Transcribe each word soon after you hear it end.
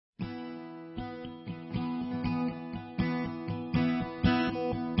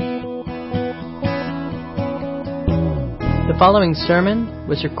following sermon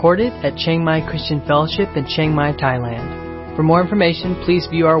was recorded at Chiang Mai Christian Fellowship in Chiang Mai, Thailand. For more information, please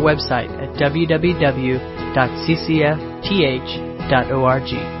view our website at www.ccfth.org.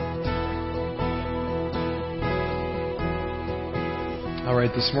 All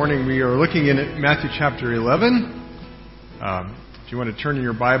right, this morning we are looking in at Matthew chapter 11. If you want to turn in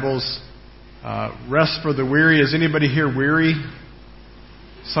your Bibles, rest for the weary. Is anybody here weary?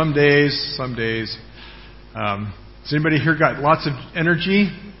 Some days. Has anybody here got lots of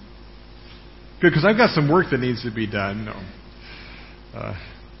energy? Good, because I've got some work that needs to be done. No.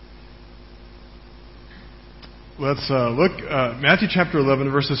 Let's look Matthew chapter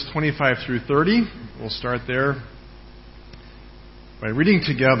 11, verses 25 through 30. We'll start there by reading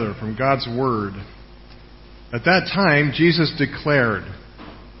together from God's Word. At that time, Jesus declared,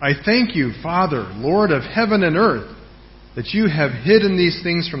 "I thank you, Father, Lord of heaven and earth, that you have hidden these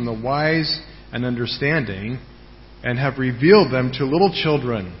things from the wise and understanding and have revealed them to little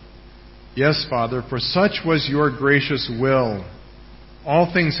children. Yes, Father, for such was your gracious will. All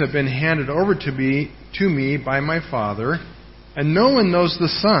things have been handed over to me by my Father, and no one knows the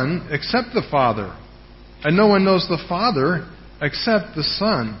Son except the Father, and no one knows the Father except the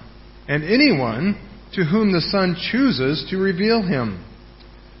Son, and anyone to whom the Son chooses to reveal him.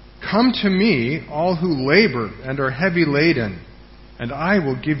 Come to me, all who labor and are heavy laden, and I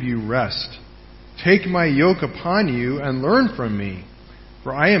will give you rest. Take my yoke upon you and learn from me,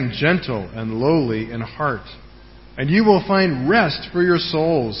 for I am gentle and lowly in heart, and you will find rest for your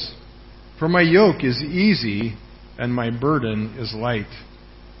souls. For my yoke is easy and my burden is light."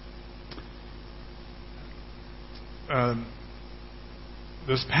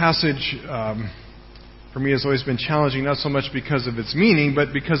 This passage for me has always been challenging, not so much because of its meaning,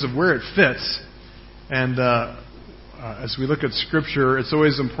 but because of where it fits. And as we look at Scripture, it's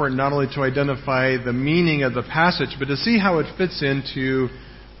always important not only to identify the meaning of the passage, but to see how it fits into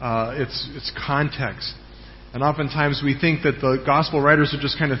its context. And oftentimes we think that the gospel writers are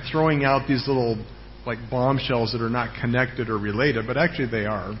just kind of throwing out these little like bombshells that are not connected or related, but actually they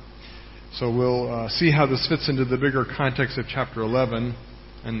are. So we'll see how this fits into the bigger context of chapter 11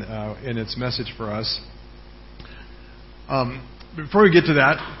 and in its message for us. Before we get to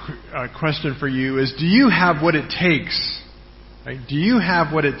that, question for you is, do you have what it takes? Right? Do you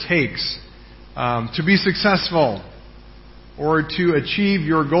have what it takes to be successful, or to achieve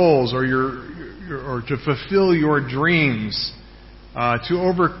your goals, or to fulfill your dreams, to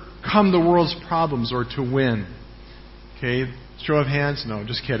overcome the world's problems, or to win? Okay, show of hands? No,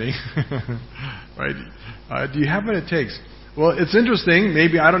 just kidding. Right? Do you have what it takes? Well, it's interesting.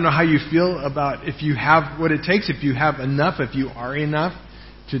 Maybe I don't know how you feel about if you have what it takes, if you have enough, if you are enough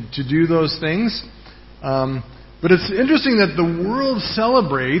to do those things. But it's interesting that the world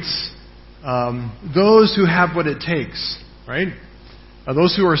celebrates those who have what it takes, right?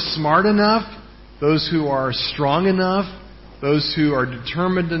 Those who are smart enough, those who are strong enough, those who are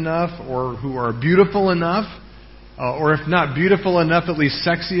determined enough, or who are beautiful enough, or if not beautiful enough, at least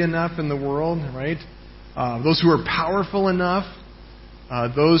sexy enough in the world, right? Those who are powerful enough,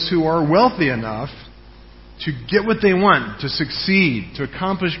 those who are wealthy enough to get what they want, to succeed, to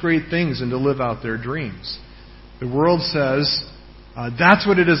accomplish great things, and to live out their dreams. The world says that's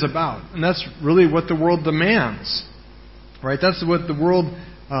what it is about, and that's really what the world demands, right? That's what the world,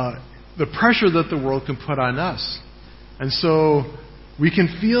 the pressure that the world can put on us. And so we can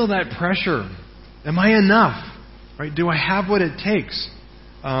feel that pressure. Am I enough? Right? Do I have what it takes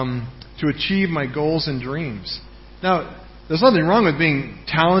to achieve my goals and dreams? Now, there's nothing wrong with being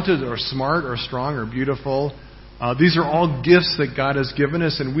talented or smart or strong or beautiful. These are all gifts that God has given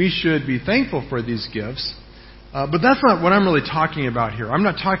us, and we should be thankful for these gifts. But that's not what I'm really talking about here. I'm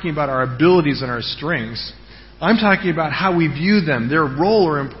not talking about our abilities and our strengths. I'm talking about how we view them, their role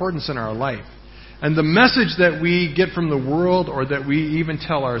or importance in our life. And the message that we get from the world, or that we even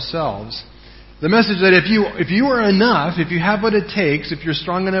tell ourselves, the message that if you are enough, if you have what it takes, if you're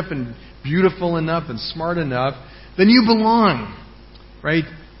strong enough and beautiful enough and smart enough, then you belong, right?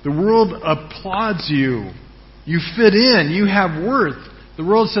 The world applauds you. You fit in. You have worth. The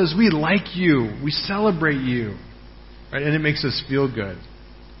world says, we like you. We celebrate you, right? And it makes us feel good.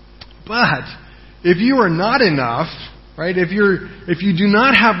 But if you are not enough, right? If you do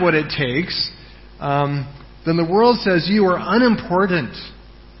not have what it takes, then the world says you are unimportant.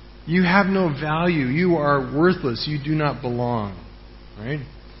 You have no value. You are worthless. You do not belong. Right?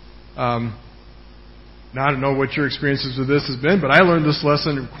 Now, I don't know what your experiences with this has been, but I learned this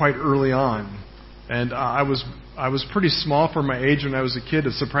lesson quite early on. And I was pretty small for my age when I was a kid.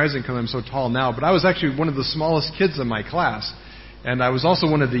 It's surprising because I'm so tall now. But I was actually one of the smallest kids in my class. And I was also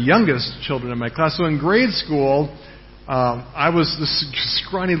one of the youngest children in my class. So in grade school, I was this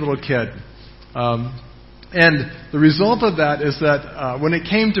scrawny little kid. And the result of that is that when it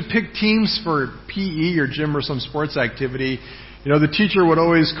came to pick teams for PE or gym or some sports activity, the teacher would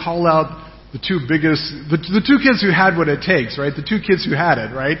always call out the two kids who had what it takes, right? The two kids who had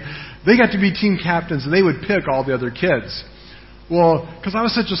it, right? They got to be team captains, and they would pick all the other kids. Well, because I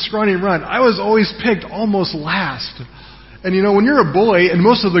was such a scrawny runt, I was always picked almost last. And when you're a boy and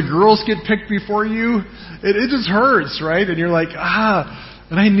most of the girls get picked before you, it just hurts, right? And you're like,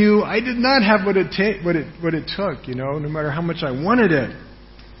 And I knew I did not have what it took, no matter how much I wanted it.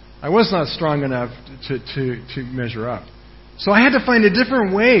 I was not strong enough to measure up. So I had to find a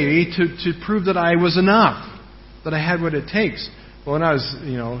different way to prove that I was enough, that I had what it takes. Well, when I was,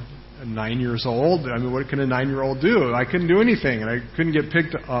 9 years old, what can a 9-year-old do? I couldn't do anything, and I couldn't get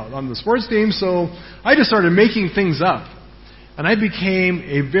picked on the sports team, so I just started making things up. And I became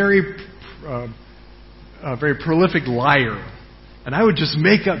a very prolific liar. And I would just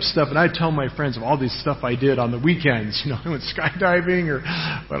make up stuff, and I'd tell my friends of all this stuff I did on the weekends. I went skydiving, or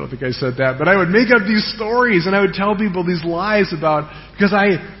I don't think I said that, but I would make up these stories, and I would tell people these lies because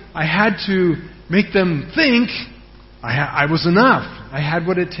I had to make them think I was enough. I had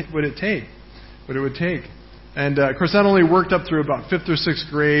what it would take. And, of course, that only worked up through about 5th or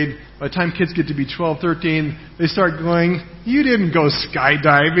 6th grade. By the time kids get to be 12, 13, they start going, you didn't go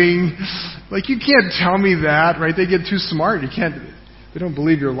skydiving. Like, you can't tell me that, right? They get too smart. They don't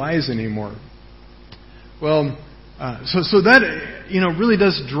believe your lies anymore. Well, so that, really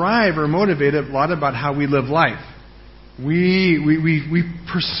does drive or motivate a lot about how we live life. We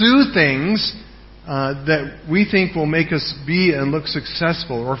pursue things that we think will make us be and look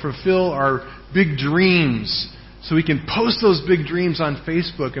successful or fulfill our big dreams. So we can post those big dreams on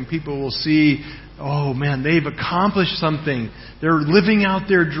Facebook and people will see, oh man, they've accomplished something. They're living out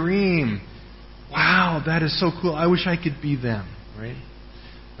their dream. Wow, that is so cool. I wish I could be them, right?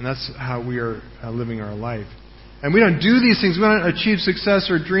 And that's how we are living our life. And we don't do these things. We don't achieve success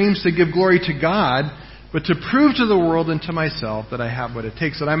or dreams to give glory to God, but to prove to the world and to myself that I have what it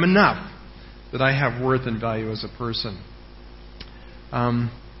takes, that I'm enough, that I have worth and value as a person.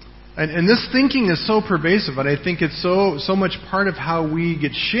 And this thinking is so pervasive, and I think it's so much part of how we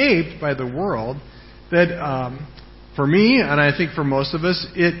get shaped by the world that for me, and I think for most of us,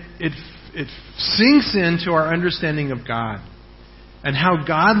 it sinks into our understanding of God and how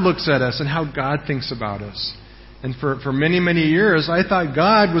God looks at us and how God thinks about us. And for many, many years, I thought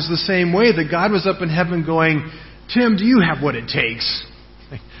God was the same way, that God was up in heaven going, Tim, do you have what it takes?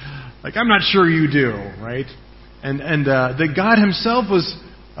 Like, I'm not sure you do, right? And that God himself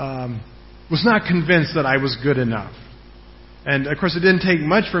was not convinced that I was good enough. And, of course, it didn't take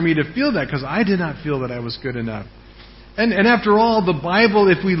much for me to feel that because I did not feel that I was good enough. And after all, the Bible,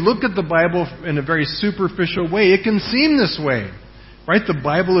 if we look at the Bible in a very superficial way, it can seem this way. Right? The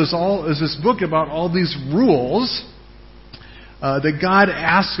Bible is this book about all these rules that God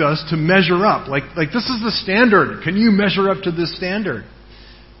asks us to measure up. Like this is the standard. Can you measure up to this standard?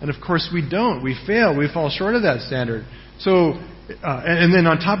 And of course we don't. We fail. We fall short of that standard. So, and then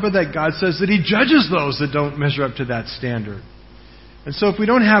on top of that, God says that He judges those that don't measure up to that standard. And so if we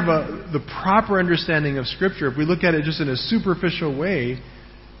don't have the proper understanding of Scripture, if we look at it just in a superficial way,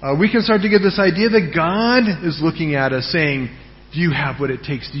 we can start to get this idea that God is looking at us saying, do you have what it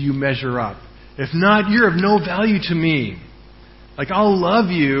takes? Do you measure up? If not, you're of no value to me. Like, I'll love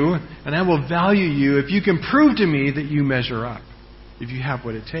you and I will value you if you can prove to me that you measure up, if you have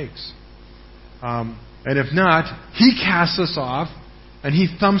what it takes. And if not, He casts us off and He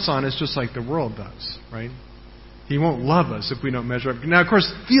thumps on us just like the world does, right? He won't love us if we don't measure up. Now, of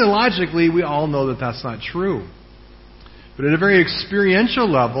course, theologically, we all know that that's not true. But at a very experiential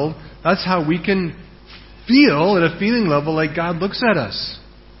level, that's how we can feel at a feeling level like God looks at us.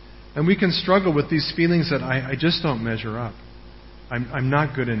 And we can struggle with these feelings that I just don't measure up. I'm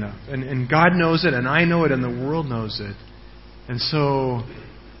not good enough. And God knows it, and I know it, and the world knows it. And so,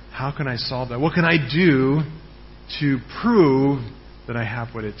 how can I solve that? What can I do to prove that I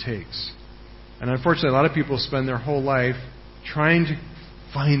have what it takes? And unfortunately, a lot of people spend their whole life trying to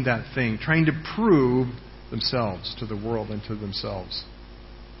find that thing, trying to prove themselves to the world and to themselves.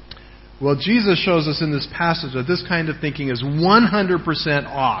 Well, Jesus shows us in this passage that this kind of thinking is 100%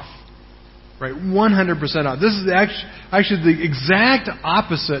 off. Right? 100% off. This is actually the exact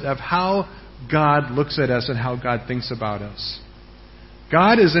opposite of how God looks at us and how God thinks about us.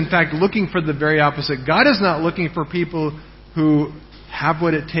 God is, in fact, looking for the very opposite. God is not looking for people who have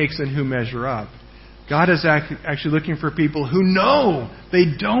what it takes and who measure up. God is actually looking for people who know they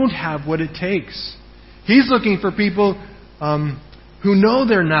don't have what it takes. He's looking for people who know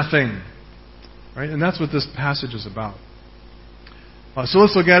they're nothing. Right? And that's what this passage is about. So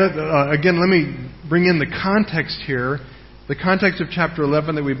let's look at it. Again, let me bring in the context here. The context of chapter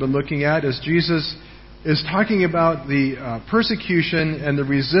 11 that we've been looking at is Jesus is talking about the persecution and the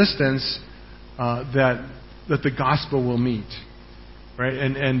resistance that the gospel will meet. Right?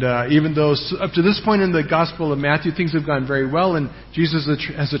 And even though up to this point in the Gospel of Matthew, things have gone very well, and Jesus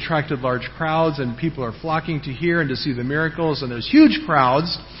has attracted large crowds, and people are flocking to hear and to see the miracles, and there's huge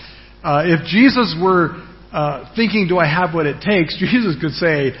crowds. If Jesus were thinking, do I have what it takes, Jesus could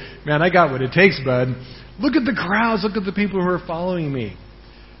say, man, I got what it takes, bud. Look at the crowds, look at the people who are following me.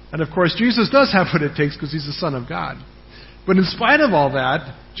 And of course, Jesus does have what it takes because he's the Son of God. But in spite of all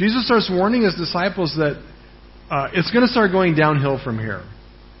that, Jesus starts warning his disciples that it's going to start going downhill from here.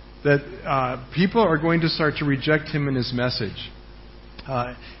 That people are going to start to reject him and his message.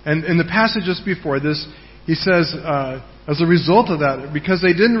 And in the passage just before this, he says, as a result of that, because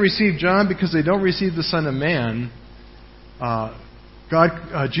they didn't receive John, because they don't receive the Son of Man,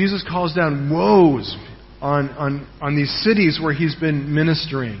 Jesus calls down woes on these cities where he's been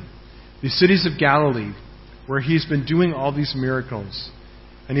ministering. These cities of Galilee, where he's been doing all these miracles.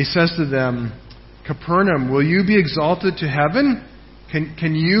 And he says to them, Capernaum, will you be exalted to heaven?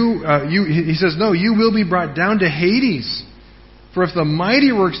 Can you? He says, no, you will be brought down to Hades. For if the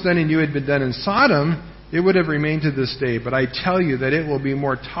mighty works done in you had been done in Sodom, it would have remained to this day. But I tell you that it will be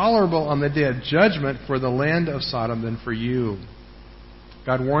more tolerable on the day of judgment for the land of Sodom than for you.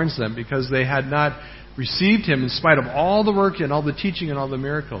 God warns them because they had not received him in spite of all the work and all the teaching and all the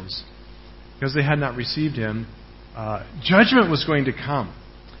miracles. Because they had not received him, judgment was going to come.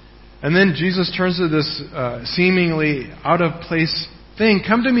 And then Jesus turns to this seemingly out-of-place thing.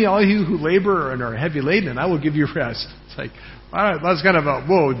 Come to me, all you who labor and are heavy laden, and I will give you rest. It's like, that's kind of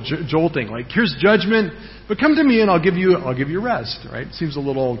a jolting. Like, here's judgment, but come to me and I'll give you rest. Right? It seems a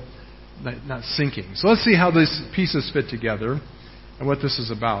little not sinking. So let's see how these pieces fit together and what this is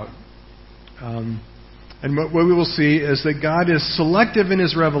about. And what we will see is that God is selective in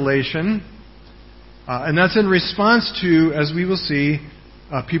his revelation, and that's in response to, as we will see,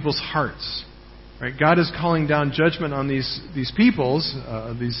 people's hearts. Right? God is calling down judgment on these peoples,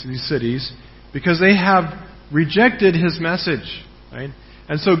 these cities, because they have rejected his message. Right?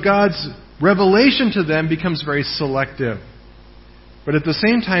 And so God's revelation to them becomes very selective. But at the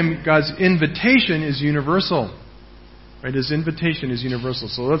same time, God's invitation is universal. Right? His invitation is universal.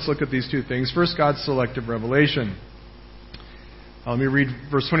 So let's look at these two things. First, God's selective revelation. Let me read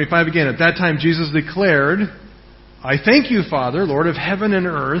verse 25 again. At that time, Jesus declared, I thank you, Father, Lord of heaven and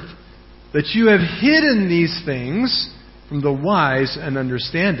earth, that you have hidden these things from the wise and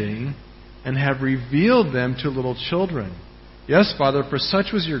understanding and have revealed them to little children. Yes, Father, for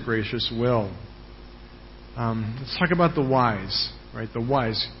such was your gracious will. Let's talk about the wise. Right? The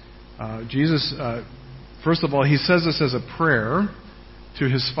wise. Jesus, first of all, he says this as a prayer to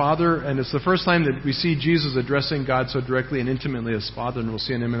his Father, and it's the first time that we see Jesus addressing God so directly and intimately as Father, and we'll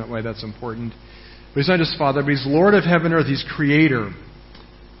see in a minute why that's important. But he's not just Father, but he's Lord of heaven and earth. He's Creator.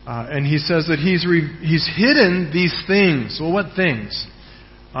 And he says that he's hidden these things. Well, what things?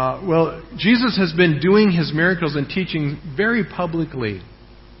 Well, Jesus has been doing his miracles and teaching very publicly.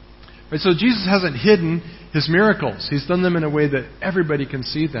 Right? So Jesus hasn't hidden his miracles. He's done them in a way that everybody can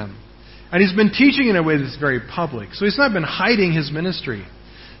see them. And he's been teaching in a way that's very public. So he's not been hiding his ministry.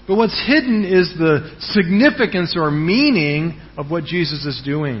 But what's hidden is the significance or meaning of what Jesus is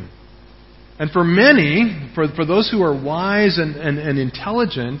doing. And for many, for those who are wise and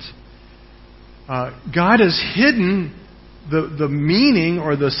intelligent, God has hidden the meaning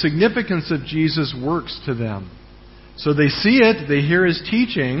or the significance of Jesus' works to them. So they see it, they hear his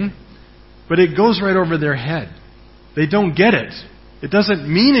teaching, but it goes right over their head. They don't get it. It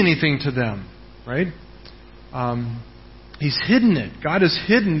doesn't mean anything to them, right? He's hidden it. God has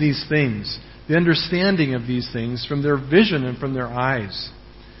hidden these things, the understanding of these things from their vision and from their eyes.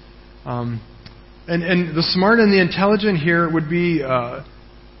 And the smart and the intelligent here would be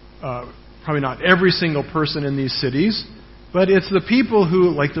probably not every single person in these cities, but it's the people who,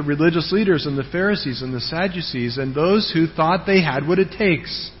 like the religious leaders and the Pharisees and the Sadducees and those who thought they had what it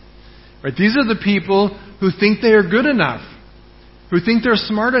takes. Right? These are the people who think they are good enough, who think they're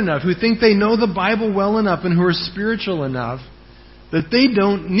smart enough, who think they know the Bible well enough, and who are spiritual enough that they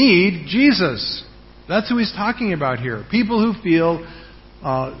don't need Jesus. That's who he's talking about here. People who feel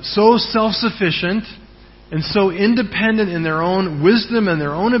so self-sufficient and so independent in their own wisdom and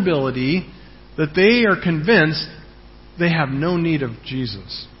their own ability that they are convinced they have no need of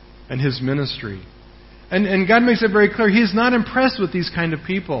Jesus and his ministry. And God makes it very clear he's not impressed with these kind of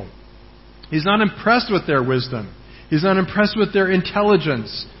people. He's not impressed with their wisdom. He's not impressed with their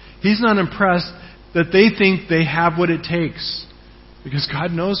intelligence. He's not impressed that they think they have what it takes. Because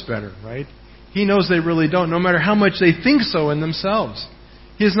God knows better, right? He knows they really don't, no matter how much they think so in themselves.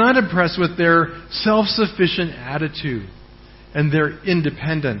 He is not impressed with their self-sufficient attitude and their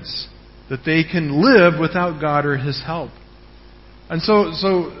independence, that they can live without God or His help. And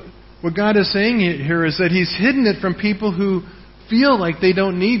so what God is saying here is that He's hidden it from people who feel like they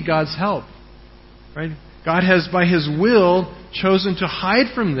don't need God's help. Right? God has, by His will, chosen to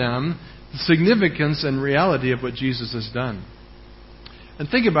hide from them the significance and reality of what Jesus has done. And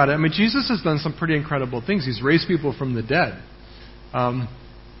think about it. I mean, Jesus has done some pretty incredible things. He's raised people from the dead.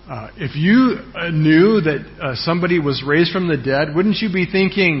 If you knew that somebody was raised from the dead, wouldn't you be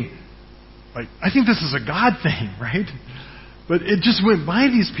thinking, like, I think this is a God thing, right? But it just went by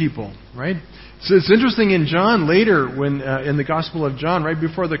these people, right? So it's interesting in John later, when in the Gospel of John, right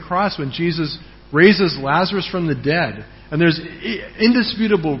before the cross, when Jesus raises Lazarus from the dead, and there's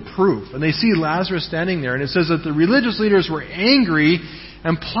indisputable proof, and they see Lazarus standing there, and it says that the religious leaders were angry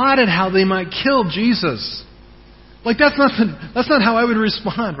and plotted how they might kill Jesus. Like, that's not how I would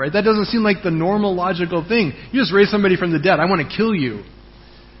respond, right? That doesn't seem like the normal, logical thing. You just raise somebody from the dead. I want to kill you.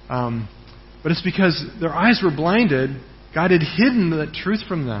 But it's because their eyes were blinded. God had hidden that truth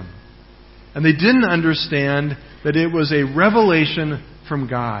from them. And they didn't understand that it was a revelation from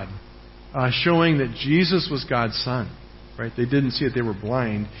God, showing that Jesus was God's Son. Right? They didn't see it. They were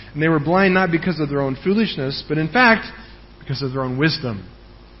blind. And they were blind not because of their own foolishness, but in fact, because of their own wisdom.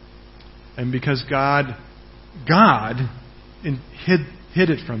 And because God hid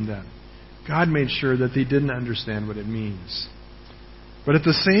it from them. God made sure that they didn't understand what it means. But at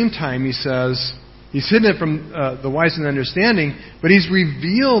the same time, He says, He's hidden it from the wise and understanding, but He's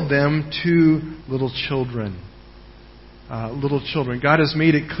revealed them to little children. Little children. God has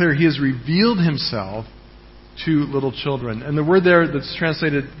made it clear He has revealed Himself to little children. And the word there that's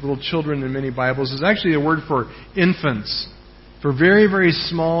translated little children in many Bibles is actually a word for infants. For very, very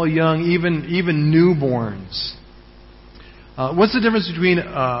small, young, even newborns. What's the difference between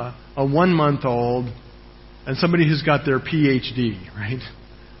a 1-month-old and somebody who's got their PhD, right?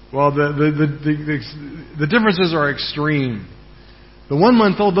 Well, the differences are extreme. The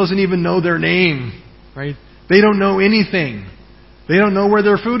 1-month-old doesn't even know their name, right? They don't know anything. They don't know where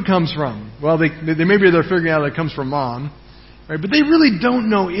their food comes from. Well, maybe they're figuring out that it comes from mom, right? But they really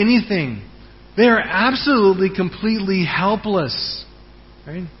don't know anything. They are absolutely, completely helpless,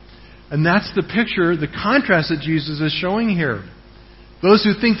 right? And that's the picture, the contrast that Jesus is showing here. Those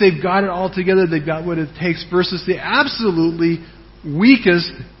who think they've got it all together, they've got what it takes, versus the absolutely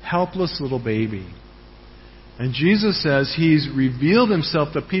weakest, helpless little baby. And Jesus says He's revealed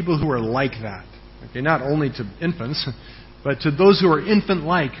Himself to people who are like that. Okay, not only to infants, but to those who are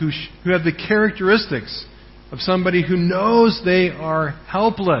infant-like, who have the characteristics of somebody who knows they are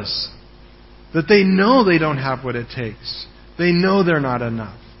helpless. That they know they don't have what it takes. They know they're not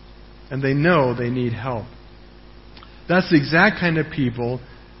enough. And they know they need help. That's the exact kind of people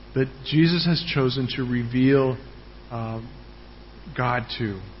that Jesus has chosen to reveal God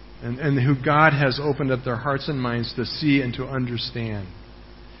to. And who God has opened up their hearts and minds to see and to understand.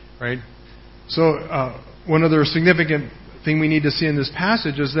 Right? So, one other significant thing we need to see in this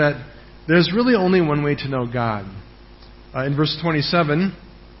passage is that there's really only one way to know God. In verse 27,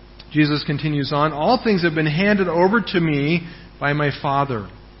 Jesus continues on, all things have been handed over to me by my Father.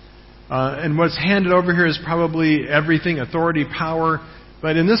 And what's handed over here is probably everything, authority, power,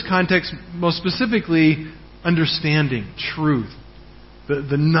 but in this context, most specifically, understanding, truth,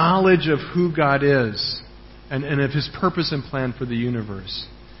 the knowledge of who God is and of His purpose and plan for the universe.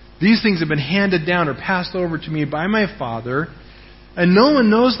 These things have been handed down or passed over to me by my Father, and no one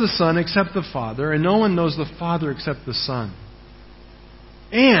knows the Son except the Father, and no one knows the Father except the Son.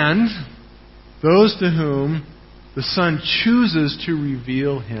 And those to whom the Son chooses to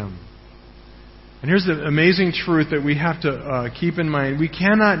reveal Him. And here's the amazing truth that we have to keep in mind. We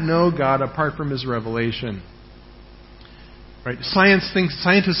cannot know God apart from His revelation. Right?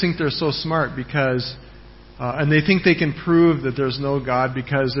 Scientists think they're so smart because, and they think they can prove that there's no God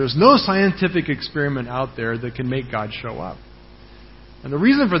because there's no scientific experiment out there that can make God show up. And the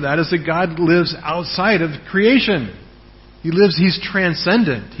reason for that is that God lives outside of creation. He's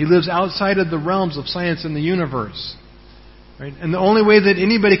transcendent. He lives outside of the realms of science and the universe. Right? And the only way that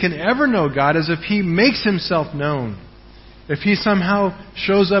anybody can ever know God is if He makes Himself known. If He somehow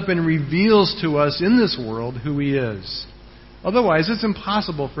shows up and reveals to us in this world who He is. Otherwise, it's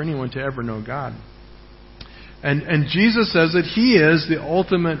impossible for anyone to ever know God. And Jesus says that He is the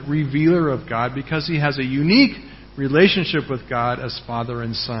ultimate revealer of God because He has a unique relationship with God as Father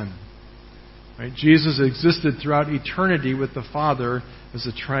and Son. Right? Jesus existed throughout eternity with the Father as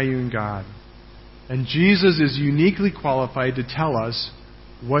a triune God. And Jesus is uniquely qualified to tell us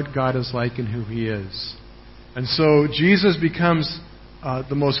what God is like and who He is. And so Jesus becomes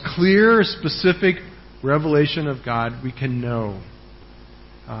the most clear, specific revelation of God we can know.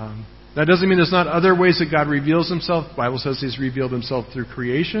 That doesn't mean there's not other ways that God reveals Himself. The Bible says He's revealed Himself through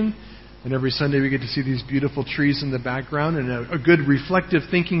creation. And every Sunday we get to see these beautiful trees in the background. And a good reflective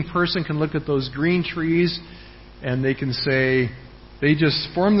thinking person can look at those green trees and they can say they just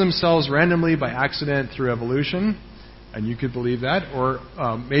formed themselves randomly by accident through evolution. And you could believe that. Or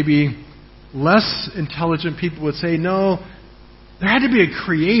maybe less intelligent people would say, no, there had to be a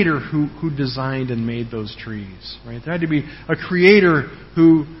creator who designed and made those trees. Right? There had to be a creator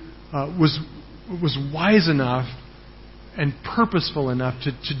who was wise enough and purposeful enough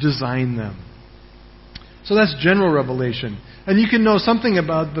to design them. So that's general revelation. And you can know something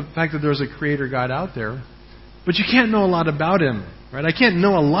about the fact that there's a creator God out there, but you can't know a lot about Him. Right? I can't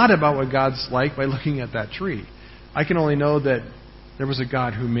know a lot about what God's like by looking at that tree. I can only know that there was a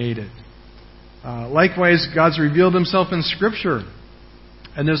God who made it. Likewise, God's revealed Himself in Scripture.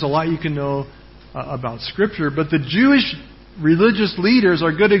 And there's a lot you can know about Scripture, but the Jewish religious leaders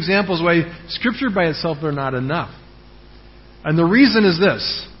are good examples why Scripture by itself are not enough. And the reason is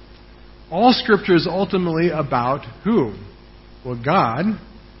this. All Scripture is ultimately about who? Well, God,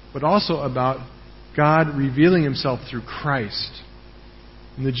 but also about God revealing Himself through Christ.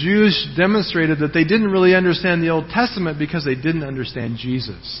 And the Jews demonstrated that they didn't really understand the Old Testament because they didn't understand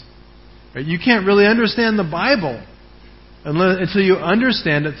Jesus. Right? You can't really understand the Bible until you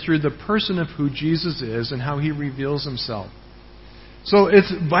understand it through the person of who Jesus is and how He reveals Himself. So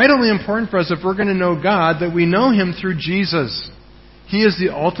it's vitally important for us, if we're going to know God, that we know Him through Jesus. He is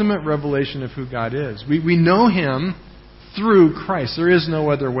the ultimate revelation of who God is. We know Him through Christ. There is no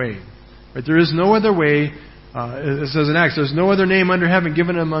other way. Right? There is no other way, it says in Acts, there's no other name under heaven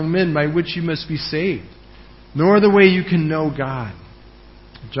given among men by which you must be saved. No other way you can know God.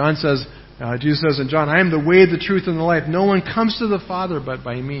 Jesus says in John, I am the way, the truth, and the life. No one comes to the Father but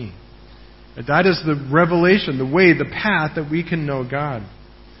by me. That is the revelation, the way, the path that we can know God.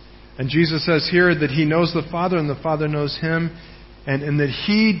 And Jesus says here that He knows the Father and the Father knows Him, and that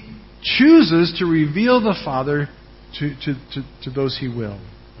He chooses to reveal the Father to those He will,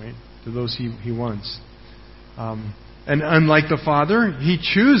 right? To those He wants. And unlike the Father, He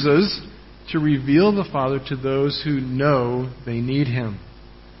chooses to reveal the Father to those who know they need Him,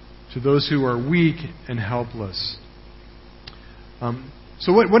 to those who are weak and helpless.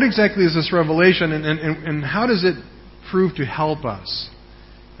 So what exactly is this revelation, and how does it prove to help us?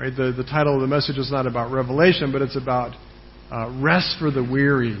 Right? The title of the message is not about revelation, but it's about rest for the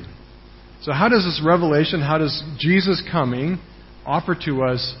weary. So how does this revelation, how does Jesus coming offer to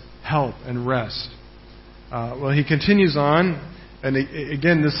us help and rest? Well, He continues on, and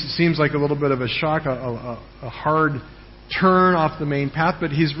again, this seems like a little bit of a shock, a hard turn off the main path,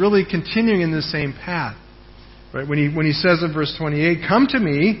 but He's really continuing in the same path. Right? When he says in verse 28, come to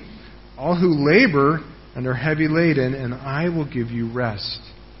me, all who labor and are heavy laden, and I will give you rest.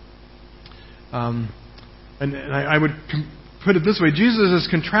 And I would put it this way. Jesus is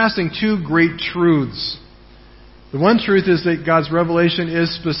contrasting two great truths. The one truth is that God's revelation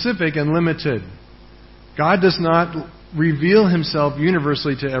is specific and limited. God does not reveal Himself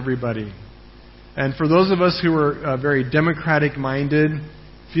universally to everybody. And for those of us who are very democratic-minded,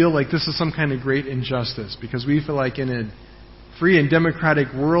 feel like this is some kind of great injustice, because we feel like in a free and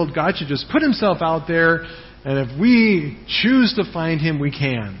democratic world, God should just put Himself out there, and if we choose to find Him, we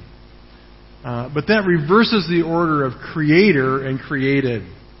can. But that reverses the order of creator and created.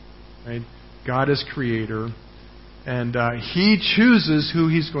 Right? God is creator, and He chooses who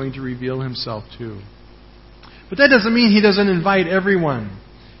He's going to reveal Himself to. But that doesn't mean He doesn't invite everyone.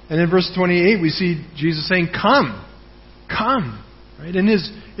 And in verse 28, we see Jesus saying, come, come. Right? And His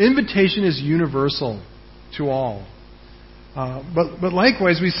invitation is universal to all. But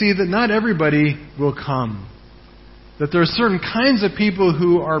likewise, we see that not everybody will come. That there are certain kinds of people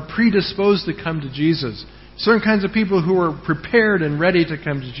who are predisposed to come to Jesus. Certain kinds of people who are prepared and ready to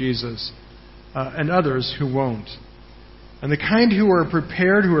come to Jesus. And others who won't. And the kind who are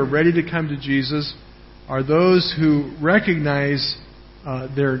prepared, who are ready to come to Jesus, are those who recognize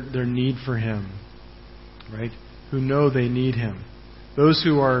their need for Him. Right? Who know they need Him. Those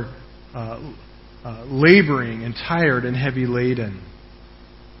who are laboring and tired and heavy laden.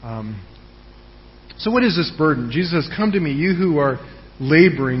 So what is this burden? Jesus says, come to me, you who are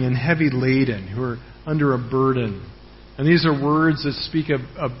laboring and heavy laden, who are under a burden. And these are words that speak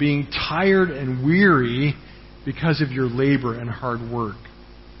of being tired and weary because of your labor and hard work.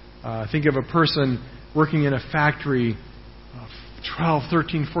 Think of a person working in a factory 12,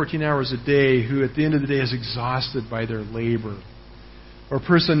 13, 14 hours a day who at the end of the day is exhausted by their labor. Or a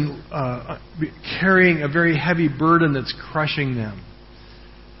person carrying a very heavy burden that's crushing them.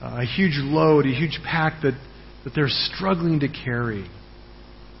 A huge load, a huge pack that they're struggling to carry.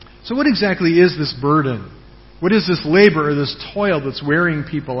 So what exactly is this burden? What is this labor or this toil that's wearing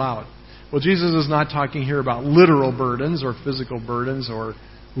people out? Well, Jesus is not talking here about literal burdens or physical burdens or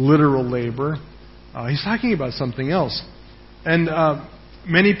literal labor. He's talking about something else. And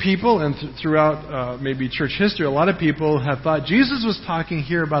many people, and throughout maybe church history, a lot of people have thought Jesus was talking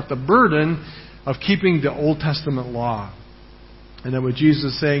here about the burden of keeping the Old Testament law. And that what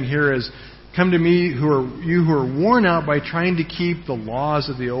Jesus is saying here is, come to me, you who are worn out by trying to keep the laws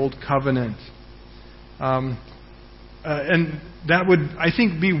of the Old Covenant. And that would, I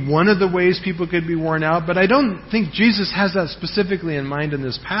think, be one of the ways people could be worn out. But I don't think Jesus has that specifically in mind in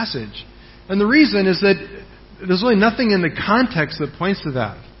this passage. And the reason is that there's really nothing in the context that points to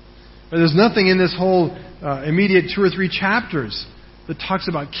that. There's nothing in this whole immediate 2 or 3 chapters that talks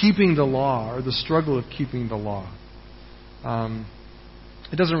about keeping the law or the struggle of keeping the law.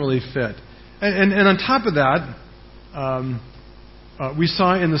 It doesn't really fit. And on top of that, we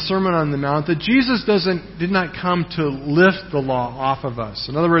saw in the Sermon on the Mount that Jesus did not come to lift the law off of us.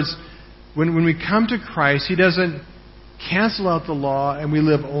 In other words, when we come to Christ, He doesn't cancel out the law and we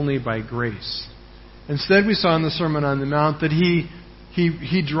live only by grace. Instead, we saw in the Sermon on the Mount that He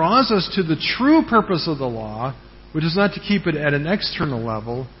draws us to the true purpose of the law, which is not to keep it at an external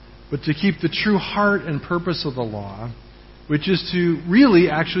level, but to keep the true heart and purpose of the law, which is to really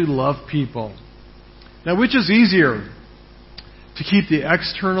actually love people. Now, which is easier? To keep the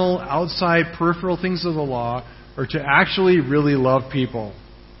external, outside, peripheral things of the law, or to actually really love people?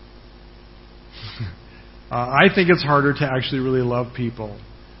 I think it's harder to actually really love people.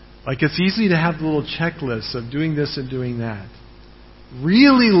 Like, it's easy to have the little checklists of doing this and doing that.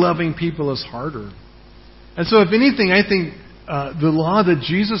 Really loving people is harder. And so, if anything, I think the law that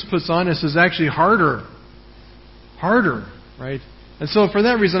Jesus puts on us is actually harder. Harder, right? And so for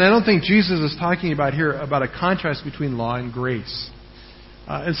that reason, I don't think Jesus is talking about here about a contrast between law and grace.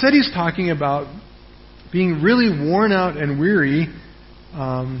 Instead, He's talking about being really worn out and weary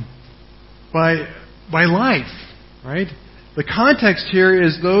by life, right? The context here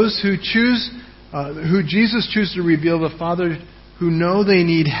is those who Jesus chooses to reveal the Father, who know they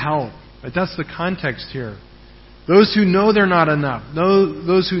need help. Right? That's the context here. Those who know they're not enough.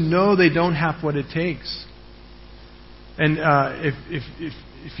 Those who know they don't have what it takes. And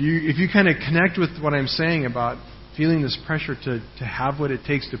if you kind of connect with what I'm saying about feeling this pressure to have what it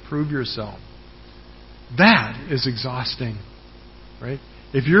takes to prove yourself, that is exhausting, right?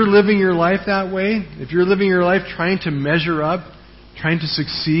 If you're living your life that way, if you're living your life trying to measure up, trying to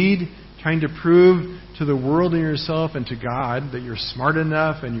succeed, trying to prove to the world and yourself and to God that you're smart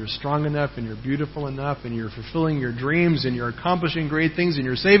enough and you're strong enough and you're beautiful enough and you're fulfilling your dreams and you're accomplishing great things and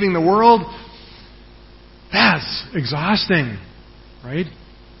you're saving the world, that's exhausting, right?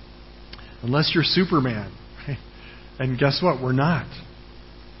 Unless you're Superman. Right? And guess what? We're not.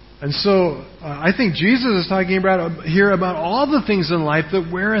 And so I think Jesus is talking about here about all the things in life that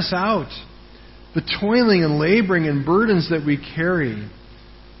wear us out. The toiling and laboring and burdens that we carry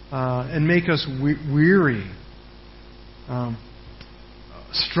and make us weary.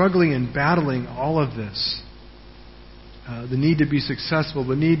 Struggling and battling all of this. The need to be successful.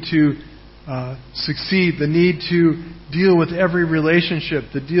 The need to succeed, the need to deal with every relationship,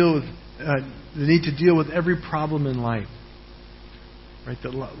 the need to deal with every problem in life. Right?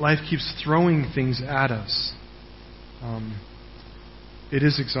 That life keeps throwing things at us. It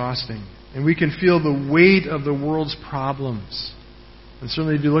is exhausting. And we can feel the weight of the world's problems. And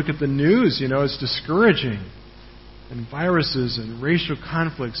certainly if you look at the news, it's discouraging. And viruses and racial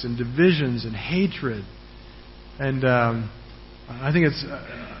conflicts and divisions and hatred. And I think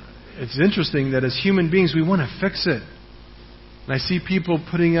it's interesting that as human beings, we want to fix it. And I see people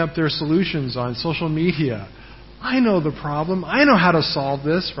putting up their solutions on social media. I know the problem. I know how to solve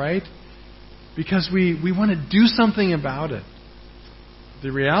this, right? Because we want to do something about it.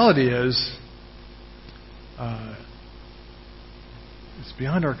 The reality is, it's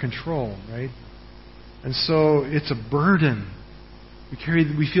beyond our control, right? And so it's a burden.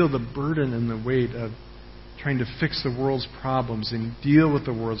 We feel the burden and the weight of trying to fix the world's problems and deal with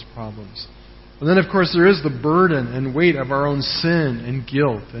the world's problems. And then, of course, there is the burden and weight of our own sin and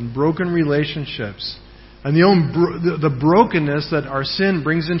guilt and broken relationships and the brokenness that our sin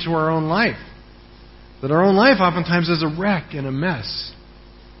brings into our own life. That our own life oftentimes is a wreck and a mess.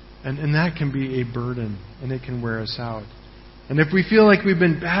 And that can be a burden, and it can wear us out. And if we feel like we've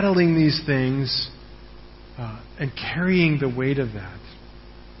been battling these things and carrying the weight of that,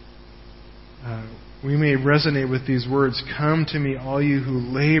 we may resonate with these words, "Come to me, all you who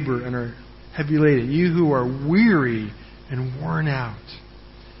labor and are heavy laden, you who are weary and worn out."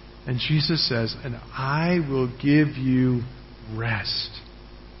 And Jesus says, "And I will give you rest."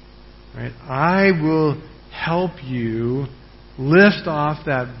 Right? I will help you lift off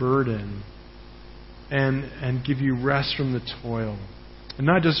that burden and give you rest from the toil. And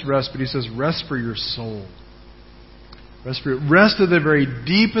not just rest, but he says rest for your soul. Rest of the very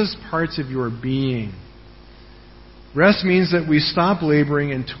deepest parts of your being. Rest means that we stop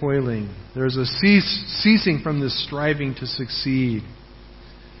laboring and toiling. There's a ceasing from this striving to succeed.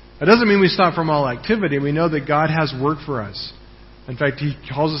 That doesn't mean we stop from all activity. We know that God has work for us. In fact, he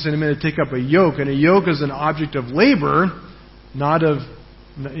calls us in a minute to take up a yoke, and a yoke is an object of labor, not of,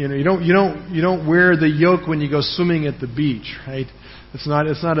 you don't wear the yoke when you go swimming at the beach, right? It's not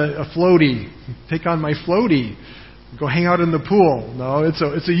a floaty. Take on my floaty. Go hang out in the pool. No, it's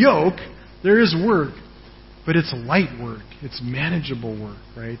a yoke. There is work, but it's light work. It's manageable work,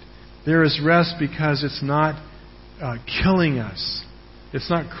 right? There is rest because it's not killing us. It's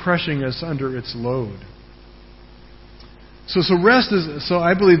not crushing us under its load. So rest is. So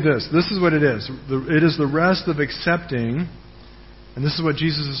I believe this. This is what it is. It is the rest of accepting, and this is what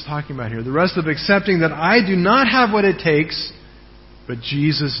Jesus is talking about here. The rest of accepting that I do not have what it takes, but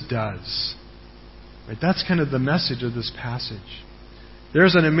Jesus does. Right? That's kind of the message of this passage.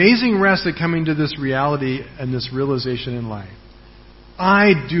 There's an amazing rest that coming to this reality and this realization in life.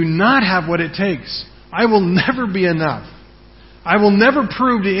 I do not have what it takes. I will never be enough. I will never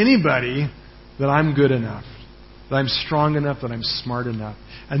prove to anybody that I'm good enough, that I'm strong enough, that I'm smart enough.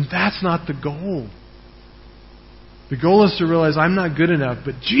 And that's not the goal. The goal is to realize I'm not good enough,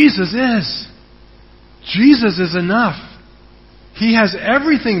 but Jesus is. Jesus is enough. He has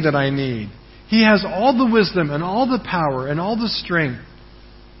everything that I need. He has all the wisdom and all the power and all the strength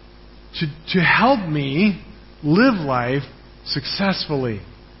to help me live life successfully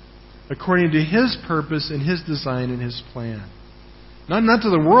according to His purpose and His design and His plan. Not to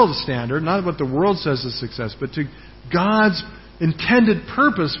the world's standard, not what the world says is success, but to God's intended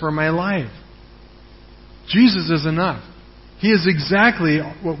purpose for my life. Jesus is enough. He is exactly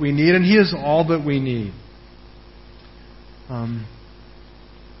what we need, and He is all that we need. And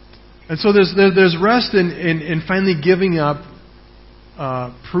so there's rest in finally giving up,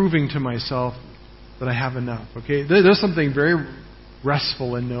 proving to myself that I have enough. Okay, there's something very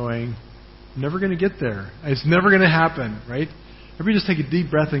restful in knowing I'm never going to get there. It's never going to happen, right? Everybody just take a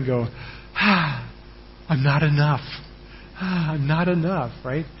deep breath and go, I'm not enough. I'm not enough,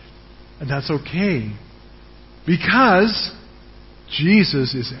 right? And that's okay. Because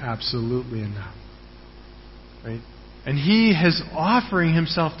Jesus is absolutely enough. Right? And He is offering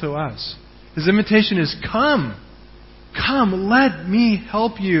Himself to us. His invitation is, come. Come, let me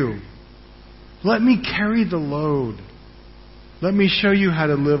help you. Let me carry the load. Let me show you how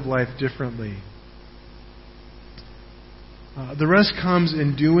to live life differently. The rest comes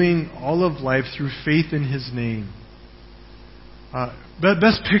in doing all of life through faith in His name. The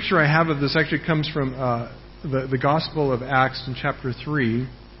best picture I have of this actually comes from the Gospel of Acts in chapter 3.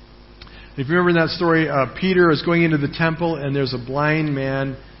 If you remember in that story, Peter is going into the temple and there's a blind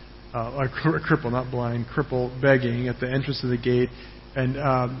man, a cripple, begging at the entrance of the gate. And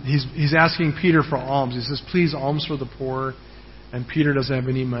he's asking Peter for alms. He says, please, alms for the poor. And Peter doesn't have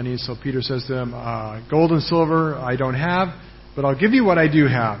any money, so Peter says to him, gold and silver I don't have, but I'll give you what I do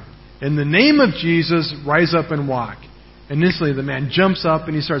have. In the name of Jesus, rise up and walk. And instantly the man jumps up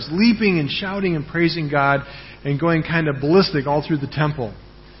and he starts leaping and shouting and praising God and going kind of ballistic all through the temple.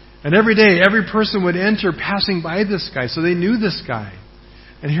 And every day, every person would enter passing by this guy, so they knew this guy.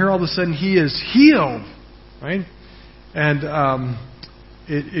 And here all of a sudden he is healed, right? And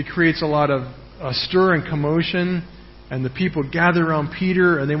it creates a lot of stir and commotion. And the people gather around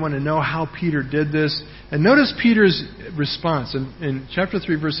Peter, and they want to know how Peter did this. And notice Peter's response. In chapter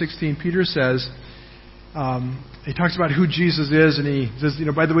 3, verse 16, Peter says, he talks about who Jesus is, and he says,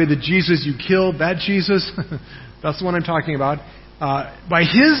 by the way, the Jesus you killed, that Jesus, that's the one I'm talking about. By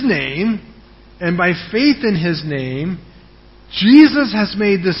His name, and by faith in His name, Jesus has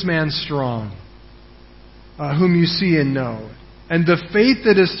made this man strong, whom you see and know. And the faith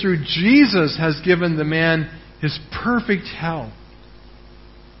that is through Jesus has given the man His perfect health.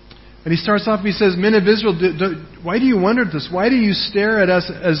 And he starts off, he says, men of Israel, why do you wonder at this? Why do you stare at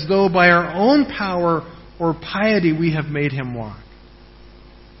us as though by our own power or piety we have made him walk?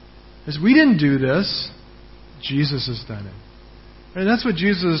 As we didn't do this, Jesus has done it. And that's what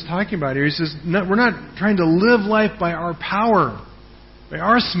Jesus is talking about here. He says, no, we're not trying to live life by our power, by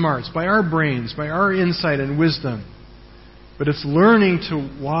our smarts, by our brains, by our insight and wisdom. But it's learning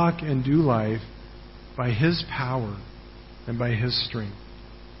to walk and do life by His power and by His strength.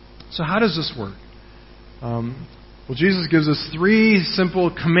 So how does this work? Well, Jesus gives us 3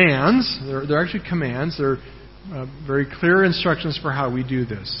 simple commands. They're actually commands. They're very clear instructions for how we do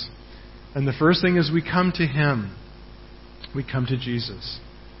this. And the first thing is we come to Him. We come to Jesus.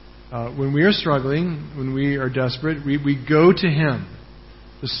 When we are struggling, when we are desperate, we go to Him.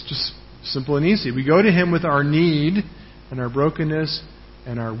 Just simple and easy. We go to Him with our need and our brokenness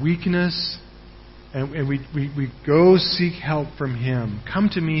and our weakness. And we go seek help from Him. Come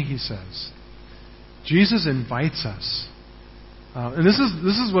to me, He says. Jesus invites us. And this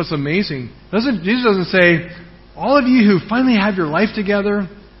is what's amazing. Jesus doesn't say, all of you who finally have your life together,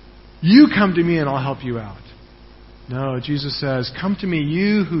 you come to me and I'll help you out. No, Jesus says, come to me,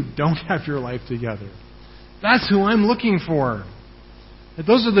 you who don't have your life together. That's who I'm looking for. And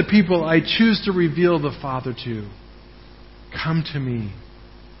those are the people I choose to reveal the Father to. Come to me.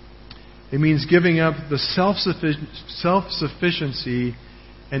 It means giving up the self-sufficiency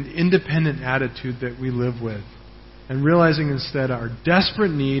and independent attitude that we live with and realizing instead our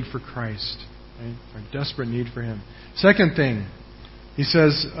desperate need for Christ. Right? Our desperate need for Him. Second thing, He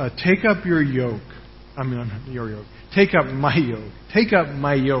says, take up your yoke. Your yoke. Take up my yoke. Take up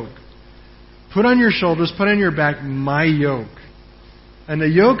my yoke. Put on your shoulders, put on your back my yoke. And a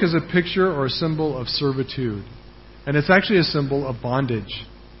yoke is a picture or a symbol of servitude. And it's actually a symbol of bondage.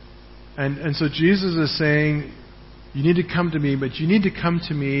 And so Jesus is saying, you need to come to me, but you need to come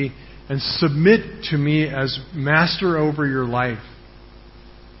to me and submit to me as master over your life.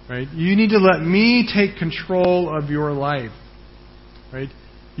 Right? You need to let me take control of your life. Right?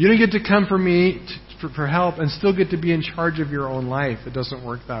 You don't get to come for me for help and still get to be in charge of your own life. It doesn't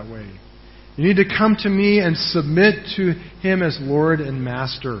work that way. You need to come to me and submit to Him as Lord and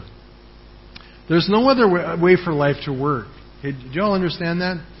Master. There's no other way for life to work. Okay, do you all understand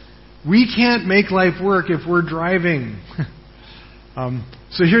that? We can't make life work if we're driving.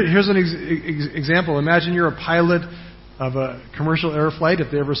 So here's an example. Imagine you're a pilot of a commercial air flight,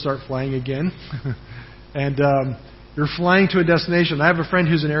 if they ever start flying again. And you're flying to a destination. I have a friend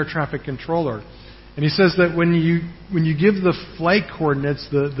who's an air traffic controller. And he says that when you give the flight coordinates,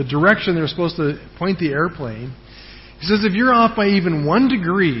 the direction they're supposed to point the airplane, he says if you're off by even 1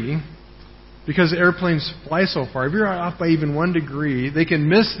 degree, because airplanes fly so far, if you're off by even 1 degree, they can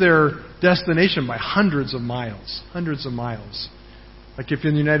miss their destination by hundreds of miles. Hundreds of miles. Like if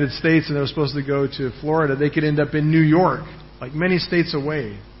you're in the United States and they're supposed to go to Florida, they could end up in New York, like many states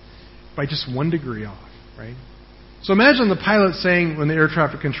away, by just 1 degree off, right? So imagine the pilot saying, when the air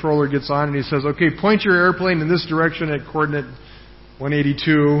traffic controller gets on and he says, okay, point your airplane in this direction at coordinate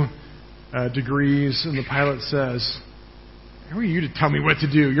 182 degrees, and the pilot says, who are you to tell me what to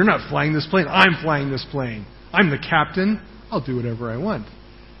do? You're not flying this plane. I'm flying this plane. I'm the captain. I'll do whatever I want.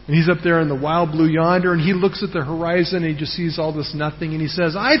 And he's up there in the wild blue yonder, and he looks at the horizon, and he just sees all this nothing, and he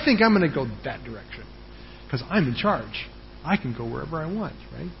says, I think I'm going to go that direction, because I'm in charge. I can go wherever I want,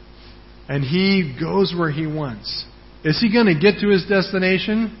 right? And he goes where he wants. Is he going to get to his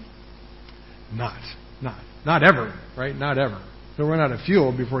destination? Not ever, right? Not ever. He'll run out of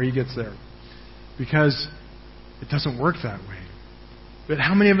fuel before he gets there. Because it doesn't work that way. But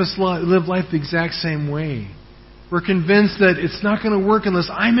how many of us live life the exact same way? We're convinced that it's not going to work unless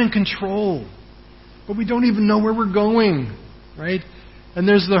I'm in control. But we don't even know where we're going, right? And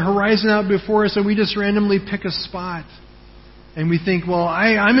there's the horizon out before us, and we just randomly pick a spot. And we think, well,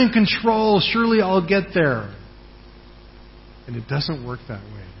 I'm in control. Surely I'll get there. And it doesn't work that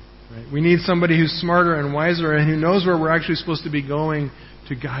way. Right? We need somebody who's smarter and wiser and who knows where we're actually supposed to be going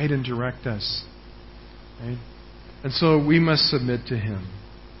to guide and direct us. Right? And so we must submit to Him.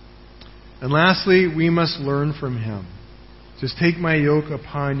 And lastly, we must learn from Him. Just take my yoke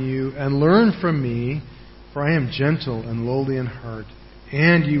upon you and learn from me, for I am gentle and lowly in heart,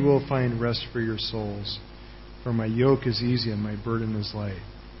 and you will find rest for your souls. For my yoke is easy and my burden is light.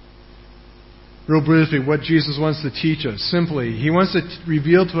 Real briefly, what Jesus wants to teach us, simply, He wants to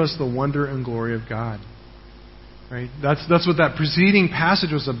reveal to us the wonder and glory of God. Right? That's what that preceding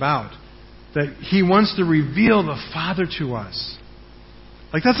passage was about. That He wants to reveal the Father to us.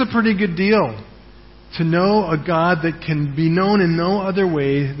 Like, that's a pretty good deal. To know a God that can be known in no other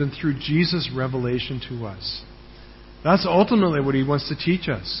way than through Jesus' revelation to us. That's ultimately what He wants to teach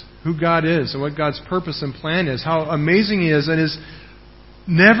us. Who God is and what God's purpose and plan is. How amazing He is and His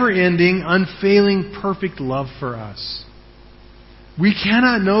never-ending, unfailing, perfect love for us. We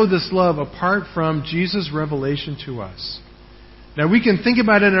cannot know this love apart from Jesus' revelation to us. Now, we can think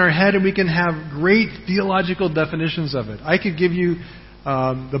about it in our head and we can have great theological definitions of it. I could give you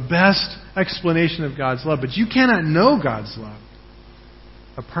the best explanation of God's love, but you cannot know God's love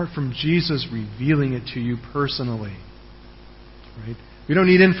apart from Jesus revealing it to you personally. Right? We don't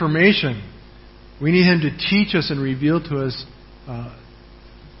need information. We need Him to teach us and reveal to us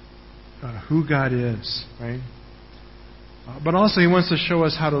who God is. Right? But also He wants to show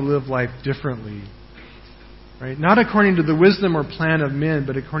us how to live life differently. Right? Not according to the wisdom or plan of men,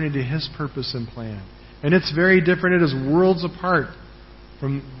 but according to His purpose and plan. And it's very different. It is worlds apart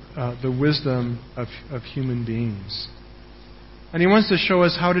from the wisdom of human beings. And He wants to show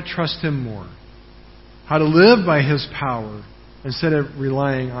us how to trust Him more. How to live by His power instead of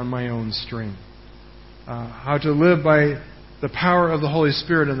relying on my own strength. How to live by the power of the Holy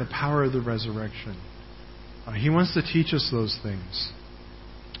Spirit and the power of the resurrection. He wants to teach us those things.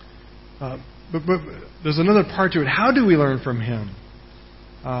 But there's another part to it. How do we learn from Him?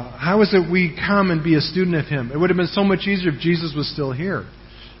 How is it we come and be a student of Him? It would have been so much easier if Jesus was still here.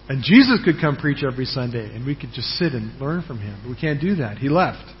 And Jesus could come preach every Sunday and we could just sit and learn from Him. But we can't do that. He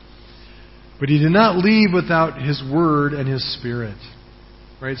left. But He did not leave without His Word and His Spirit.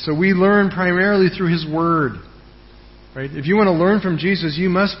 Right? So we learn primarily through His Word. Right? If you want to learn from Jesus, you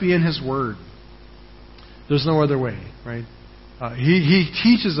must be in His Word. There's no other way. Right? He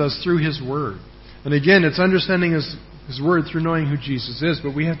teaches us through His Word. And again, it's understanding His Word through knowing who Jesus is,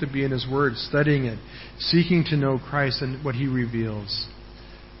 but we have to be in His Word, studying it, seeking to know Christ and what He reveals.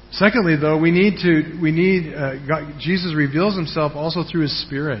 Secondly, though, Jesus reveals Himself also through His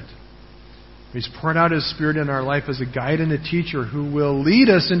Spirit. He's poured out His Spirit in our life as a guide and a teacher who will lead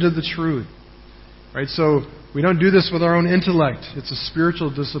us into the truth. Right? So we don't do this with our own intellect. It's a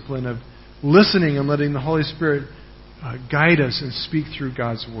spiritual discipline of listening and letting the Holy Spirit guide us and speak through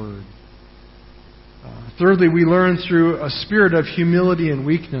God's Word. Thirdly, we learn through a spirit of humility and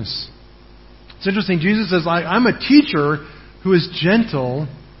weakness. It's interesting. Jesus says, I'm a teacher who is gentle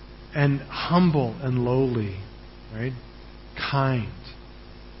and humble and lowly. Right? Kind.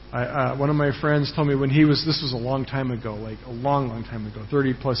 One of my friends told me this was a long time ago, like a long, long time ago,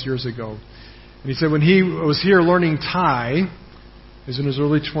 30 plus years ago. And he said when he was here learning Thai, he was in his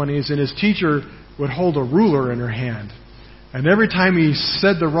early 20s, and his teacher would hold a ruler in her hand. And every time he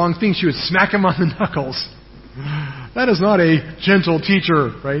said the wrong thing, she would smack him on the knuckles. That is not a gentle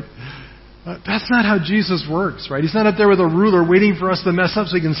teacher, right? That's not how Jesus works, right? He's not up there with a ruler waiting for us to mess up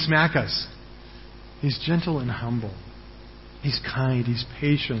so He can smack us. He's gentle and humble. He's kind. He's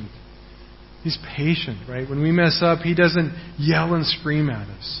patient. He's patient, right? When we mess up, He doesn't yell and scream at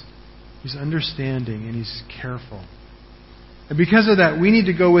us. He's understanding and He's careful. And because of that, we need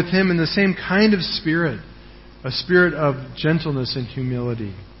to go with Him in the same kind of spirit. A spirit of gentleness and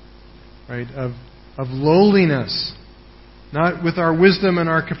humility. Right? Of lowliness. Not with our wisdom and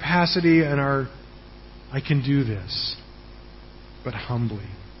our capacity and our, I can do this. But humbly.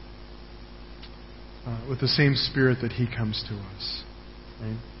 With the same spirit that He comes to us.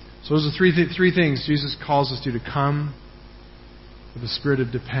 Right? So those are three things Jesus calls us to come with a spirit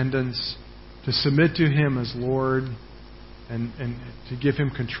of dependence, to submit to Him as Lord, and to give Him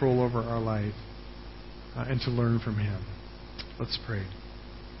control over our life, and to learn from Him. Let's pray.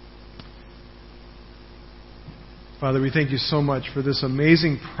 Father, we thank You so much for this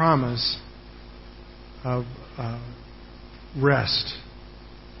amazing promise of rest.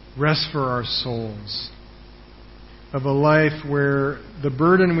 Rest for our souls. Of a life where the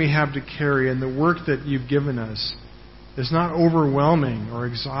burden we have to carry and the work that You've given us is not overwhelming or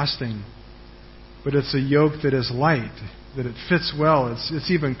exhausting, but it's a yoke that is light, that it fits well, it's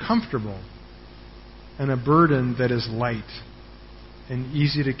even comfortable, and a burden that is light and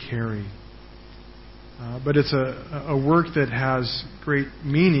easy to carry. But it's a work that has great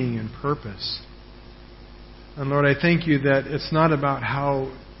meaning and purpose. And Lord, I thank You that it's not about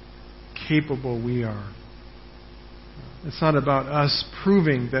how capable we are. It's not about us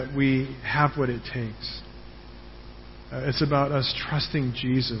proving that we have what it takes. It's about us trusting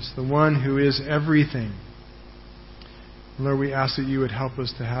Jesus, the one who is everything. And Lord, we ask that You would help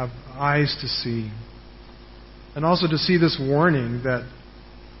us to have eyes to see. And also to see this warning that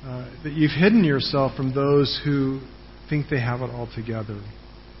You've hidden Yourself from those who think they have it all together,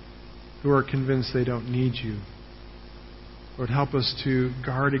 who are convinced they don't need You. Lord, help us to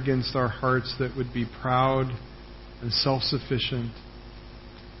guard against our hearts that would be proud and self-sufficient.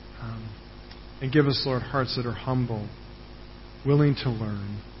 And give us, Lord, hearts that are humble, willing to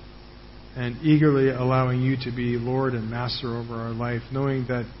learn, and eagerly allowing You to be Lord and Master over our life, knowing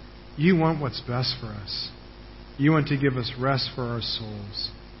that You want what's best for us. You want to give us rest for our souls.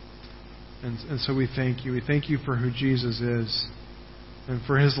 And so we thank You. We thank You for who Jesus is. and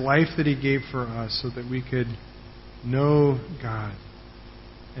for His life that He gave for us so that we could know God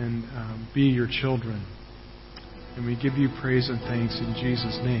and be your children. And we give you praise and thanks in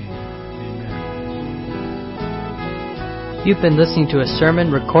Jesus' name. Amen. You've been listening to a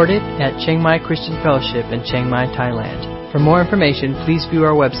sermon recorded at Chiang Mai Christian Fellowship in Chiang Mai, Thailand. For more information, please view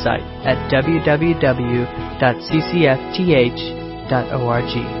our website at www.ccfth.org.